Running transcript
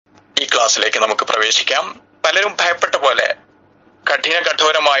ക്ലാസ്സിലേക്ക് നമുക്ക് പ്രവേശിക്കാം. പലരും ഭയപ്പെട്ട പോലെ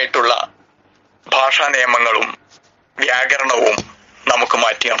കഠോരമായിട്ടുള്ള ഭാഷാ നിയമങ്ങളും വ്യാകരണവും നമുക്ക്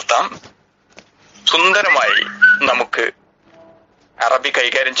മാറ്റി നിർത്താം. സുന്ദരമായി നമുക്ക് അറബി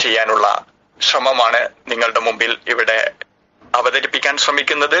കൈകാര്യം ചെയ്യാനുള്ള ശ്രമമാണ് നിങ്ങളുടെ മുമ്പിൽ ഇവിടെ അവതരിപ്പിക്കാൻ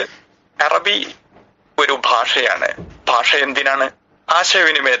ശ്രമിക്കുന്നത്. അറബി ഒരു ഭാഷയാണ്. ഭാഷ എന്തിനാണ്?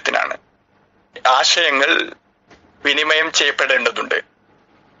 ആശയവിനിമയത്തിനാണ്. ആശയങ്ങൾ വിനിമയം ചെയ്യപ്പെടേണ്ടതുണ്ട്.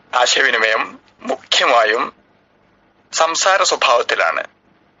 ആശയവിനിമയം മുഖ്യമായും സംസാര സ്വഭാവത്തിലാണ്.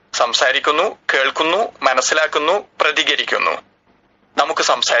 സംസാരിക്കുന്നു, കേൾക്കുന്നു, മനസ്സിലാക്കുന്നു, പ്രതികരിക്കുന്നു. നമുക്ക്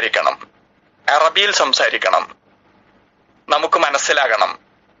സംസാരിക്കണം, അറബിയിൽ സംസാരിക്കണം, നമുക്ക് മനസ്സിലാകണം.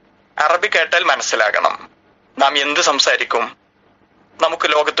 അറബി കേട്ടാൽ മനസ്സിലാകണം. നാം എന്ത് സംസാരിക്കും?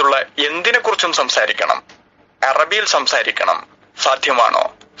 നമുക്ക് ലോകത്തുള്ള എന്തിനെ കുറിച്ചും സംസാരിക്കണം, അറബിയിൽ സംസാരിക്കണം.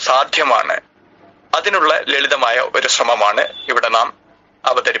 സാധ്യമാണോ? സാധ്യമാണ്. അതിനുള്ള ലളിതമായ ഒരു ശ്രമമാണ് ഇവിടെ നാം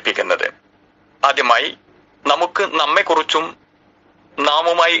അവതരിപ്പിക്കുന്നത്. ആദ്യമായി നമുക്ക് നമ്മെക്കുറിച്ചും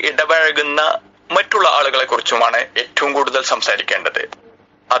നാമുമായി ഇടപഴകുന്ന മറ്റുള്ള ആളുകളെ കുറിച്ചുമാണ് ഏറ്റവും കൂടുതൽ സംസാരിക്കേണ്ടത്.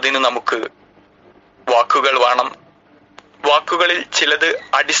 അതിന് നമുക്ക് വാക്കുകൾ വേണം. വാക്കുകളിൽ ചിലത്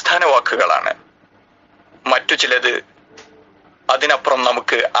അടിസ്ഥാന വാക്കുകളാണ്, മറ്റു ചിലത് അതിനപ്പുറം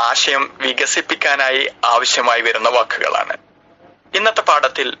നമുക്ക് ആശയം വികസിപ്പിക്കാനായി ആവശ്യമായി വരുന്ന വാക്കുകളാണ്. ഇന്നത്തെ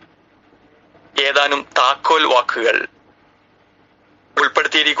പാഠത്തിൽ ഏതാനും താക്കോൽ വാക്കുകൾ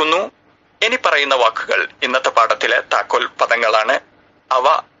ഉൾപ്പെടുത്തിയിരിക്കുന്നു. ഇനി പറയുന്ന വാക്കുകൾ ഇന്നത്തെ പാഠത്തിലെ താക്കോൽ പദങ്ങളാണ്.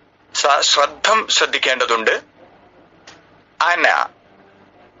 അവ ശ്രദ്ധിക്കേണ്ടതുണ്ട്. അന,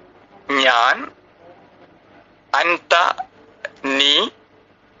 ഞാൻ. അൻത, നീ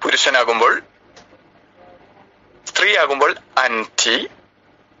പുരുഷനാകുമ്പോൾ. സ്ത്രീയാകുമ്പോൾ അൻറ്റി.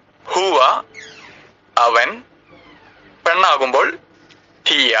 ഹുവ, അവൻ. പെണ്ണാകുമ്പോൾ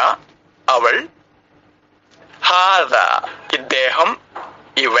ഹിയ, അവൾ. ഹാദ, ഇദ്ദേഹം,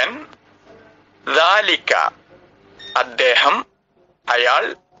 ഇവൻ. ദാലിക, അദ്ദേഹം,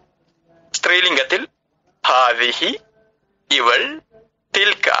 അയാൾ. സ്ത്രീലിംഗത്തിൽ ഹാദിഹി, ഇവൾ.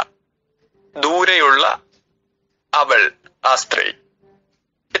 തിൽക, ദൂരെയുള്ള അവൾ, ആ സ്ത്രീ.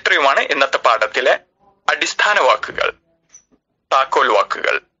 ഇത്രയുമാണ് ഇന്നത്തെ പാഠത്തിലെ അടിസ്ഥാന വാക്കുകൾ, താക്കോൽ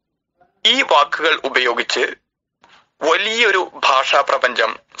വാക്കുകൾ. ഈ വാക്കുകൾ ഉപയോഗിച്ച് വലിയൊരു ഭാഷാ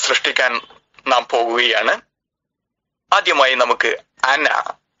പ്രപഞ്ചം സൃഷ്ടിക്കാൻ നാം പോകുകയാണ്. ആദ്യമായി നമുക്ക് അന,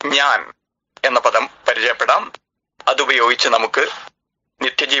 ഞാൻ എന്ന പദം പരിചയപ്പെടാം. അതുപയോഗിച്ച് നമുക്ക്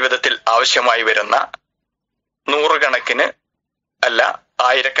നിത്യജീവിതത്തിൽ ആവശ്യമായി വരുന്ന നൂറുകണക്കിന് അല്ല,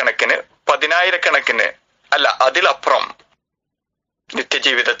 ആയിരക്കണക്കിന്, പതിനായിരക്കണക്കിന് അല്ല, അതിലപ്പുറം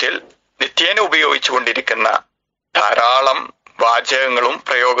നിത്യജീവിതത്തിൽ നിത്യേന ഉപയോഗിച്ചുകൊണ്ടിരിക്കുന്ന ധാരാളം വാചകങ്ങളും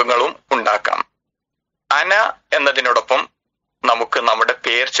പ്രയോഗങ്ങളും ഉണ്ടാക്കാം. അന എന്നതിനോടൊപ്പം നമുക്ക് നമ്മുടെ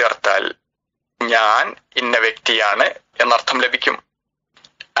പേര് ചേർത്താൽ ഞാൻ ഇന്ന വ്യക്തിയാണ് എന്നർത്ഥം ലഭിക്കും.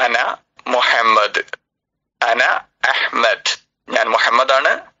 അന മുഹമ്മദ്, അന അഹ്മദ്, ഞാൻ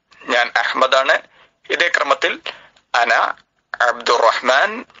മുഹമ്മദാണ്, ഞാൻ അഹ്മദാണ്. ഇതേ ക്രമത്തിൽ അന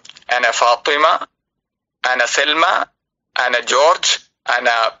അബ്ദുറഹ്മാൻ, അന ഫാത്തിമ, അന സെൽമ, അന ജോർജ്,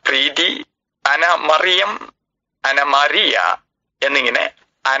 അന പ്രീതി, അന മറിയം, അന മറിയ എന്നിങ്ങനെ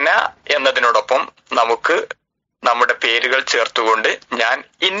അന എന്നതിനോടൊപ്പം നമുക്ക് നമ്മുടെ പേരുകൾ ചേർത്തുകൊണ്ട് ഞാൻ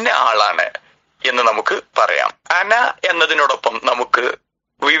ഇന്ന ആളാണ് എന്ന് നമുക്ക് പറയാം. അന എന്നതിനോടൊപ്പം നമുക്ക്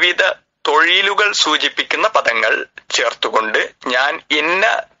വിവിധ തൊഴിലുകൾ സൂചിപ്പിക്കുന്ന പദങ്ങൾ ചേർത്തുകൊണ്ട് ഞാൻ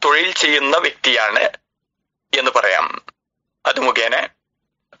ഇന്ന തൊഴിൽ ചെയ്യുന്ന വ്യക്തിയാണ് എന്ന് പറയാം. അത് മുഖേന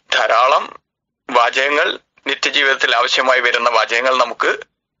ധാരാളം വാചകങ്ങൾ, നിത്യജീവിതത്തിൽ ആവശ്യമായി വരുന്ന വാചകങ്ങൾ നമുക്ക്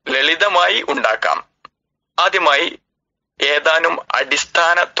ലളിതമായി ഉണ്ടാക്കാം. ആദ്യമായി ഏതാനും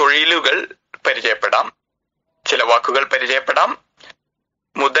അടിസ്ഥാന തൊഴിലുകൾ പരിചയപ്പെടാം. ചില വാക്കുകൾ പരിചയപ്പെടാം.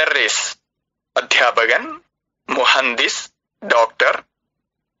 മുദർരിസ്, അധ്യാപകൻ. മുഹന്ദിസ്, ഡോക്ടർ.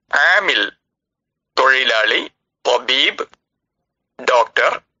 ആമിൽ, തൊഴിലാളി. തബീബ്,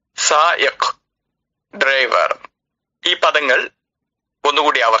 ഡോക്ടർ. സായിഖ്, ഡ്രൈവർ. ഈ പദങ്ങൾ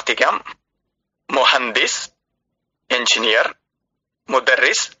ഒന്നുകൂടി ആവർത്തിക്കാം. മുഹന്ദിസ്, എഞ്ചിനീയർ.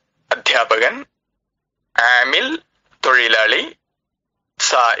 മുദർരിസ്, അധ്യാപകൻ. ആമിൽ, തൊഴിലാളി.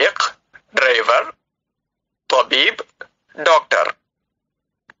 സായിഖ്, ഡ്രൈവർ. തബീബ്, ഡോക്ടർ.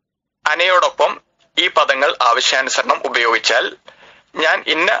 അനയോടൊപ്പം ഈ പദങ്ങൾ ആവശ്യാനുസരണം ഉപയോഗിച്ചാൽ ഞാൻ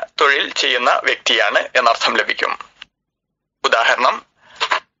ഇന്ന തൊഴിൽ ചെയ്യുന്ന വ്യക്തിയാണ് എന്നർത്ഥം ലഭിക്കും. ഉദാഹരണം,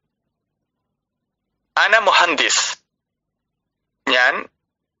 അന മുഹന്ദിസ്, ഞാൻ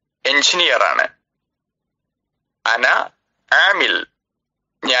എഞ്ചിനീയറാണ്. അന ആമിൽ,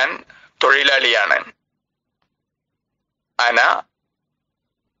 ഞാൻ തൊഴിലാളിയാണ്. അന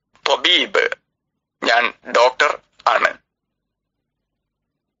തബീബ്, ഞാൻ ഡോക്ടർ ആണ്.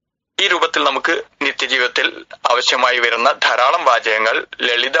 ഈ രൂപത്തിൽ നമുക്ക് നിത്യജീവിതത്തിൽ ആവശ്യമായി വരുന്ന ധാരാളം വാചകങ്ങൾ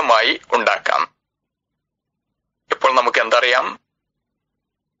ലളിതമായി ഉണ്ടാക്കാം. ഇപ്പോൾ നമുക്ക് എന്തറിയാം?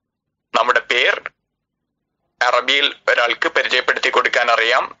 നമ്മുടെ പേർ അറബിയിൽ ഒരാൾക്ക് പരിചയപ്പെടുത്തി കൊടുക്കാൻ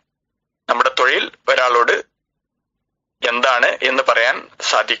അറിയാം. നമ്മുടെ തൊഴിൽ ഒരാളോട് എന്താണ് എന്ന് പറയാൻ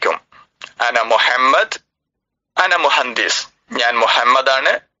സാധിക്കും. അന മുഹമ്മദ്, അന മുഹന്ദിസ്. ഞാൻ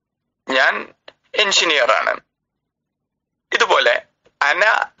മുഹമ്മദാണ്, ഞാൻ എഞ്ചിനീയർ ആണ്. ഇതുപോലെ അന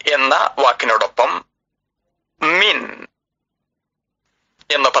എന്ന വാക്കിനോടൊപ്പം മിൻ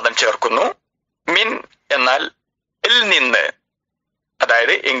എന്ന പദം ചേർക്കുന്നു. മിൻ എന്നാൽ ഇൽ നിന്ന്,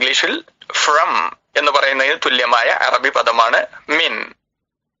 അതായത് ഇംഗ്ലീഷിൽ ഫ്രം എന്ന് പറയുന്നതിന് തുല്യമായ അറബി പദമാണ് മിൻ.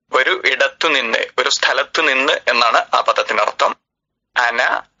 ഒരു ഇടത്തു നിന്ന്, ഒരു സ്ഥലത്തു നിന്ന് എന്നാണ് ആ പദത്തിനർത്ഥം.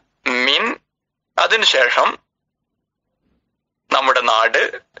 അന മിൻ. അതിനുശേഷം നമ്മുടെ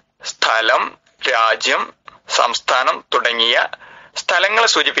നാട്, സ്ഥലം, രാജ്യം, സംസ്ഥാനം തുടങ്ങിയ സ്ഥലങ്ങളെ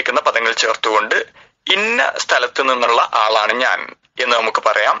സൂചിപ്പിക്കുന്ന പദങ്ങൾ ചേർത്തുകൊണ്ട് ഇന്ന സ്ഥലത്തു നിന്നുള്ള ആളാണ് ഞാൻ എന്ന് നമുക്ക്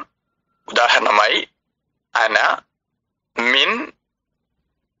പറയാം. ഉദാഹരണമായി അന മിൻ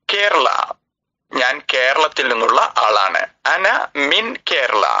കേരള. ഞാൻ കേരളത്തിൽ നിന്നുള്ള ആളാണ്. അന മിൻ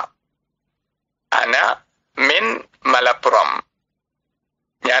കേരള. അന മിൻ മലപ്പുറം.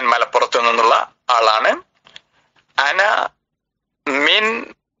 ഞാൻ മലപ്പുറത്തു നിന്നുള്ള ആളാണ്. അന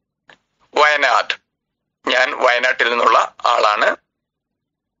മിൻ വയനാട്. ഞാൻ വയനാട്ടിൽ നിന്നുള്ള ആളാണ്.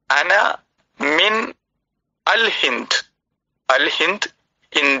 അന മിൻ അൽ ഹിന്ദ്. അൽ ഹിന്ദ്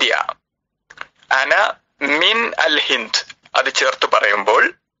ഇന്ത്യ. അന മിൻ അൽ ഹിന്ദ്. അത് ചേർത്ത്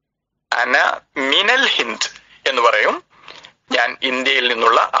പറയുമ്പോൾ അന മിനൽ ഹിന്ദ് എന്ന് പറയും. ഞാൻ ഇന്ത്യയിൽ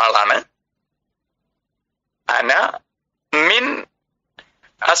നിന്നുള്ള ആളാണ്. അന മിൻ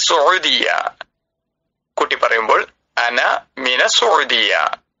അസൗദിയ. കൂട്ടി പറയുമ്പോൾ അന മിന സൗദിയ.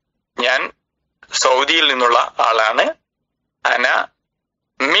 ഞാൻ സൗദിയിൽ നിന്നുള്ള ആളാണ്. അന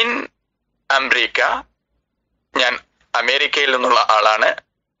മിൻ അമേരിക്ക. ഞാൻ അമേരിക്കയിൽ നിന്നുള്ള ആളാണ്.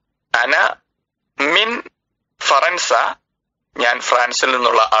 അന മിൻ ഫറൻസ. ഞാൻ ഫ്രാൻസിൽ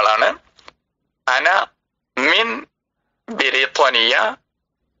നിന്നുള്ള ആളാണ്. അന മിൻ ബ്രിട്ടാനിയ.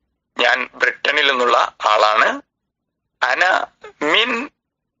 ഞാൻ ബ്രിട്ടനിൽ നിന്നുള്ള ആളാണ്. അന മിൻ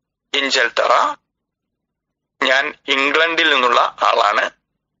ഇഞ്ചൽത്തറ. ഞാൻ ഇംഗ്ലണ്ടിൽ നിന്നുള്ള ആളാണ്.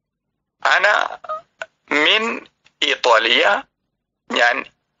 അന മിൻ ഇറ്റാലിയ. ഞാൻ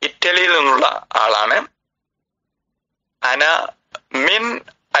ഇറ്റലിയിൽ നിന്നുള്ള ആളാണ്. അന മിൻ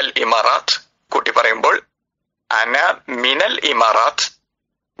അൽ ഇമാറാത്ത്. കൂട്ടി പറയുമ്പോൾ അന മിനൽ ഇമാറാത്ത്.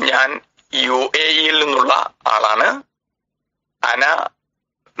 ഞാൻ UAE-യിൽ നിന്നുള്ള ആളാണ്. അന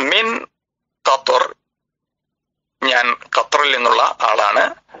മിൻ ഖത്തർ. ഞാൻ ഖത്തറിൽ നിന്നുള്ള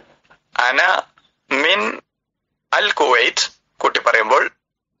ആളാണ്. അന മിൻ അൽ കുവൈത്ത്. കൂട്ടി പറയുമ്പോൾ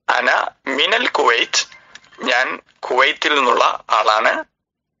അന മിനൽ കുവൈത്ത്. ഞാൻ കുവൈത്തിൽ നിന്നുള്ള ആളാണ്.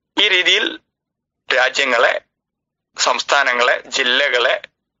 ഈ രീതിയിൽ രാജ്യങ്ങളെ, സംസ്ഥാനങ്ങളെ, ജില്ലകളെ,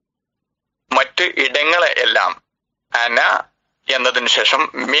 മറ്റ് ഇടങ്ങളെ എല്ലാം അന എന്നതിനു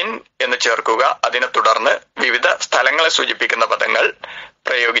ശേഷം മിൻ എന്ന് ചേർക്കുക. അതിനെ തുടർന്ന് വിവിധ സ്ഥലങ്ങളെ സൂചിപ്പിക്കുന്ന പദങ്ങൾ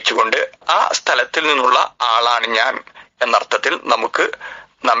പ്രയോഗിച്ചുകൊണ്ട് ആ സ്ഥലത്തിൽ നിന്നുള്ള ആളാണ് ഞാൻ എന്നർത്ഥത്തിൽ നമുക്ക്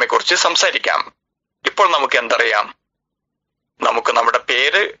നമ്മെക്കുറിച്ച് സംസാരിക്കാം. ഇപ്പോൾ നമുക്ക് എന്തറിയാം? നമുക്ക് നമ്മുടെ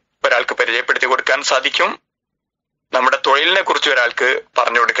പേര് ഒരാൾക്ക് പരിചയപ്പെടുത്തി കൊടുക്കാൻ സാധിക്കും. നമ്മുടെ തൊഴിലിനെ കുറിച്ച് ഒരാൾക്ക്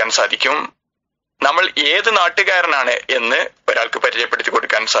പറഞ്ഞു കൊടുക്കാൻ സാധിക്കും. നമ്മൾ ഏത് നാട്ടുകാരനാണ് എന്ന് ഒരാൾക്ക് പരിചയപ്പെടുത്തി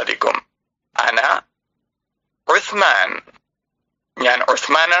കൊടുക്കാൻ സാധിക്കും. അന ഉസ്മാൻ. ഞാൻ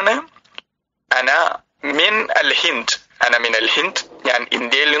ഉസ്മാനാണ്. അന മിൻ അൽ ഹിന്ദ്. അന മിൻ അൽ ഹിന്ദ്. ഞാൻ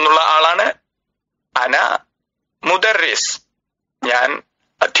ഇന്ത്യയിൽ നിന്നുള്ള ആളാണ്. അന മുദർരിസ്. ഞാൻ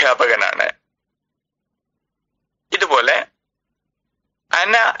അധ്യാപകനാണ്. ഇതുപോലെ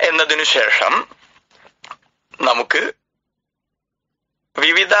അന എന്നതിനു ശേഷം നമുക്ക്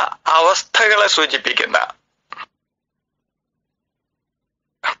വിവിധ അവസ്ഥകളെ സൂചിപ്പിക്കുന്ന,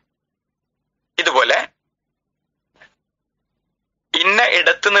 ഇതുപോലെ ഇന്ന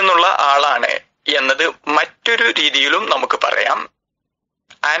ഇടത്തു നിന്നുള്ള ആളാണ് എന്നത് മറ്റൊരു രീതിയിലും നമുക്ക് പറയാം.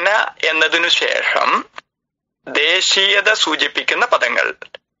 അന എന്നതിനു ശേഷം ദേശീയത സൂചിപ്പിക്കുന്ന പദങ്ങൾ,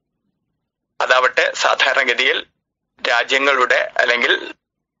 അതാവട്ടെ സാധാരണഗതിയിൽ രാജ്യങ്ങളുടെ അല്ലെങ്കിൽ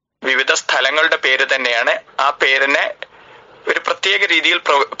വിവിധ സ്ഥലങ്ങളുടെ പേര് തന്നെയാണ്. ആ പേരിനെ ഒരു പ്രത്യേക രീതിയിൽ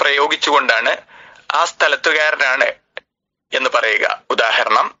പ്രയോഗിച്ചുകൊണ്ടാണ് ആ സ്ഥലത്തുകാരനാണ് എന്ന് പറയുക.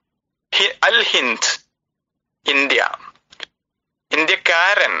 ഉദാഹരണം അൽ ഹിന്ദ്, ഇന്ത്യ.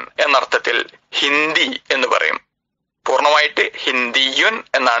 ഇന്ത്യക്കാരൻ എന്നർത്ഥത്തിൽ ഹിന്ദി എന്ന് പറയും. പൂർണ്ണമായിട്ട് ഹിന്ദിയുൻ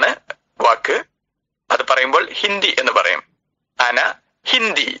എന്നാണ് വാക്ക്. അത് പറയുമ്പോൾ ഹിന്ദി എന്ന് പറയും. അന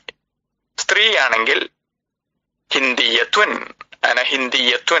ഹിന്ദി. സ്ത്രീയാണെങ്കിൽ ഹിന്ദിയത്വൻ. അന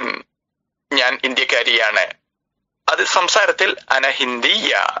ഹിന്ദിയത്വൻ. ഞാൻ ഇന്ത്യക്കാരിയാണ്. അത് സംസാരത്തിൽ അന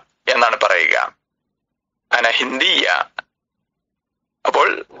ഹിന്ദിയ എന്നാണ് പറയുക. അന ഹിന്ദിയ. അപ്പോൾ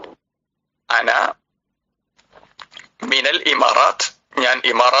അന മിനൽ ഇമാറാത്ത്, ഞാൻ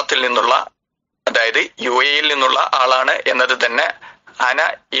ഇമാറാത്തിൽ നിന്നുള്ള, അതായത് UAE നിന്നുള്ള ആളാണ് എന്നത് തന്നെ അന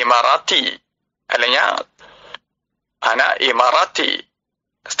ഇമാറാത്തി, അല്ലെങ്കിൽ അന ഇമാറാത്തി.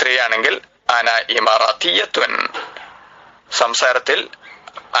 സ്ത്രീയാണെങ്കിൽ അന ഇമാറാത്തിയത്വൻ. സംസാരത്തിൽ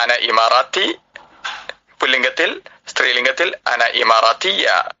അന ഇമാറാത്തി പുല്ലിംഗത്തിൽ, സ്ത്രീലിംഗത്തിൽ അന ഇമാറാത്തിയ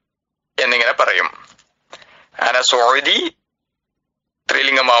എന്നിങ്ങനെ പറയും. അന സൗദി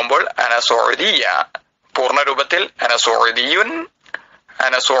സ്ത്രീലിംഗമാവുമ്പോൾ അന സൗദിയ, പൂർണ്ണരൂപത്തിൽ അന സൗദിയുൻ,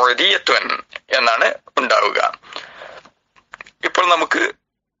 അന സൗദിയത്വൻ എന്നാണ് ഉണ്ടാവുക. ഇപ്പോൾ നമുക്ക്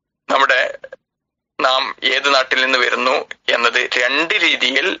നാം ഏത് നാട്ടിൽ നിന്ന് വരുന്നു എന്നത് രണ്ട്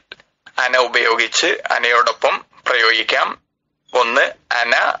രീതിയിൽ അന ഉപയോഗിച്ച് അനയോടൊപ്പം പ്രയോഗിക്കാം. ഒന്ന്,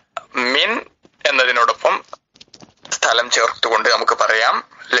 അന മിൻ എന്നതിനോടൊപ്പം സ്ഥലം ചേർത്തുകൊണ്ട് നമുക്ക് പറയാം,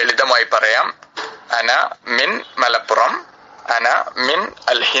 ലളിതമായി പറയാം. അന മിൻ മലപ്പുറം, അന മിൻ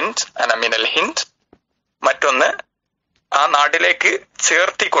അൽ ഹിന്ദ്, അന മിൻ അൽ ഹിന്ദ്. മറ്റൊന്ന്, ആ നാട്ടിലേക്ക്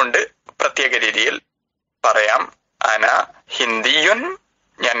ചേർത്തിക്കൊണ്ട് പ്രത്യേക രീതിയിൽ പറയാം. അന ഹിന്ദിയുൻ,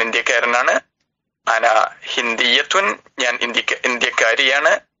 ഞാൻ ഇന്ത്യക്കാരനാണ്. അന ഹിന്ദിയത്തുൻ, ഞാൻ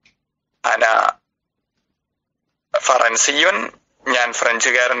ഇന്ത്യക്കാരിയാണ്. അന ഫറൻസിയുൻ, ഞാൻ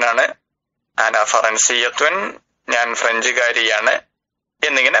ഫ്രഞ്ചുകാരനാണ്. അന ഫറൻസിയത്തുൻ, ഞാൻ ഫ്രഞ്ചുകാരിയാണ്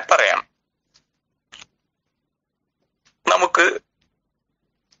എന്നിങ്ങനെ പറയാം. നമുക്ക്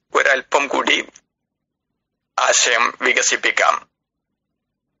ഒരൽപ്പം കൂടി ആശയം വികസിപ്പിക്കാം.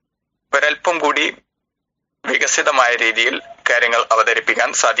 ഒരൽപ്പം കൂടി വികസിതമായ രീതിയിൽ കാര്യങ്ങൾ അവതരിപ്പിക്കാൻ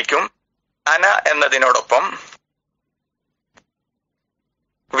സാധിക്കും. അന എന്നതിനോടൊപ്പം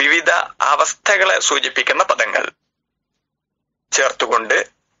വിവിധ അവസ്ഥകളെ സൂചിപ്പിക്കുന്ന പദങ്ങൾ ചേർത്തുകൊണ്ട്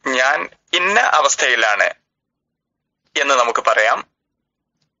ഞാൻ ഇന്ന അവസ്ഥയിലാണ് എന്ന് നമുക്ക് പറയാം.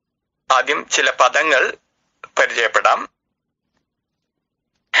 ആദ്യം ചില പദങ്ങൾ പരിചയപ്പെടാം.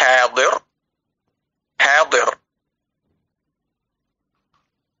 ഹാദിർ, ഹാദിർ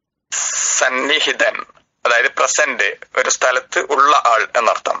സന്നിഹിതൻ, അതായത് പ്രസന്റ്, ഒരു സ്ഥലത്ത് ഉള്ള ആൾ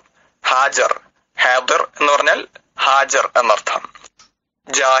എന്നർത്ഥം. ഹാജർ, ഹാദിർ എന്ന് പറഞ്ഞാൽ ഹാജർ എന്നർത്ഥം.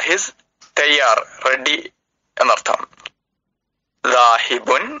 ജാഹിസ് തയ്യാർ, റെഡി എന്നർത്ഥം.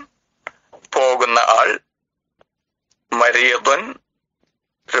 ദാഹിബുൻ പോകുന്ന ആൾ. മരീദുൻ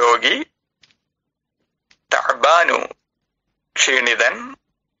രോഗി. തഅബാനു ക്ഷീണിതൻ.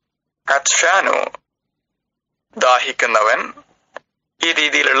 അത്ഷാനു ദാഹിക്കുന്നവൻ. ഈ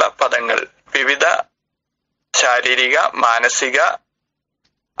രീതിയിലുള്ള പദങ്ങൾ വിവിധ ശാരീരിക മാനസിക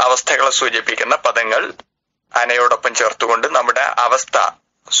അവസ്ഥകളെ സൂചിപ്പിക്കുന്ന പദങ്ങൾ അനയോടൊപ്പം ചേർത്തുകൊണ്ട് നമ്മുടെ അവസ്ഥ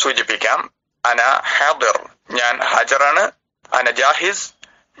സൂചിപ്പിക്കാം. അന ഹാദിർ, ഞാൻ ഹാജറാണ്. അന ജാഹിസ്,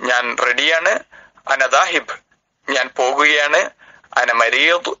 ഞാൻ റെഡിയാണ്. അന ദാഹിബ്, ഞാൻ പോകുകയാണ്. അന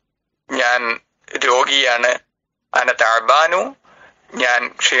മരീദ്, ഞാൻ രോഗിയാണ്. അന തഅബാനു, ഞാൻ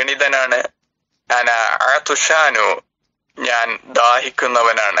ക്ഷീണിതനാണ്. അന അത്ഷാനു, ഞാൻ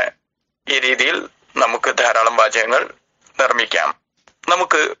ദാഹിക്കുന്നവനാണ്. ഈ രീതിയിൽ നമുക്ക് ധാരാളം വാചകങ്ങൾ നിർമ്മിക്കാം.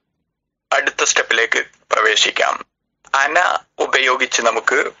 നമുക്ക് അടുത്ത സ്റ്റെപ്പിലേക്ക് പ്രവേശിക്കാം. അന ഉപയോഗിച്ച്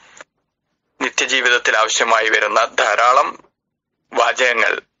നമുക്ക് നിത്യജീവിതത്തിൽ ആവശ്യമായി വരുന്ന ധാരാളം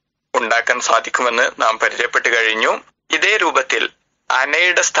വാചകങ്ങൾ ഉണ്ടാക്കാൻ സാധിക്കുമെന്ന് നാം പരിചയപ്പെട്ടു കഴിഞ്ഞു. ഇതേ രൂപത്തിൽ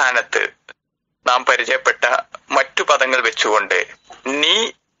അനയുടെ സ്ഥാനത്ത് നാം പരിചയപ്പെട്ട മറ്റു പദങ്ങൾ വെച്ചുകൊണ്ട് നീ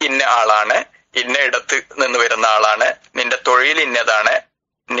ഇന്ന ആളാണ്, ഇന്ന ഇടത്ത് നിന്ന് വരുന്ന ആളാണ്, നിന്റെ തൊഴിൽ ഇന്നതാണ്,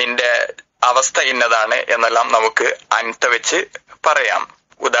 നിന്റെ അവസ്ഥ ഇന്നതാണ് എന്നെല്ലാം നമുക്ക് അൻത വെച്ച് പറയാം.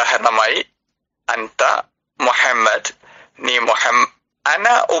 ഉദാഹരണമായി അൻത മുഹമ്മദ്, നീ അന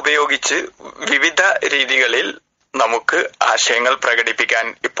ഉപയോഗിച്ച് വിവിധ രീതികളിൽ നമുക്ക് ആശയങ്ങൾ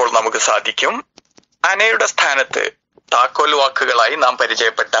പ്രകടിപ്പിക്കാൻ ഇപ്പോൾ നമുക്ക് സാധിക്കും. അനയുടെ സ്ഥാനത്ത് താക്കോൽ വാക്കുകളായി നാം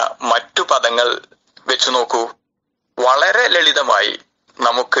പരിചയപ്പെട്ട മറ്റു പദങ്ങൾ വെച്ചു നോക്കൂ. വളരെ ലളിതമായി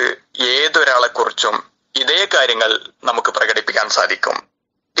നമുക്ക് ഏതൊരാളെ കുറിച്ചും ഇതേ കാര്യങ്ങൾ നമുക്ക് പ്രകടിപ്പിക്കാൻ സാധിക്കും.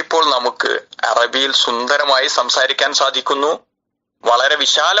 ഇപ്പോൾ നമുക്ക് അറബിയിൽ സുന്ദരമായി സംസാരിക്കാൻ സാധിക്കുന്നു, വളരെ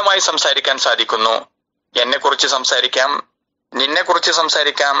വിശാലമായി സംസാരിക്കാൻ സാധിക്കുന്നു. എന്നെ കുറിച്ച് സംസാരിക്കാം, നിന്നെ കുറിച്ച്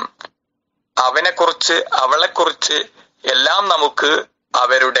സംസാരിക്കാം, അവനെ കുറിച്ച്, അവളെ കുറിച്ച് എല്ലാം നമുക്ക്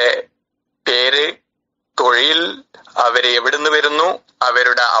അവരുടെ പേര്, തൊഴിൽ, അവര് എവിടുന്ന് വരുന്നു,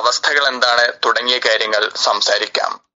 അവരുടെ അവസ്ഥകൾ എന്താണ് തുടങ്ങിയ കാര്യങ്ങൾ സംസാരിക്കാം.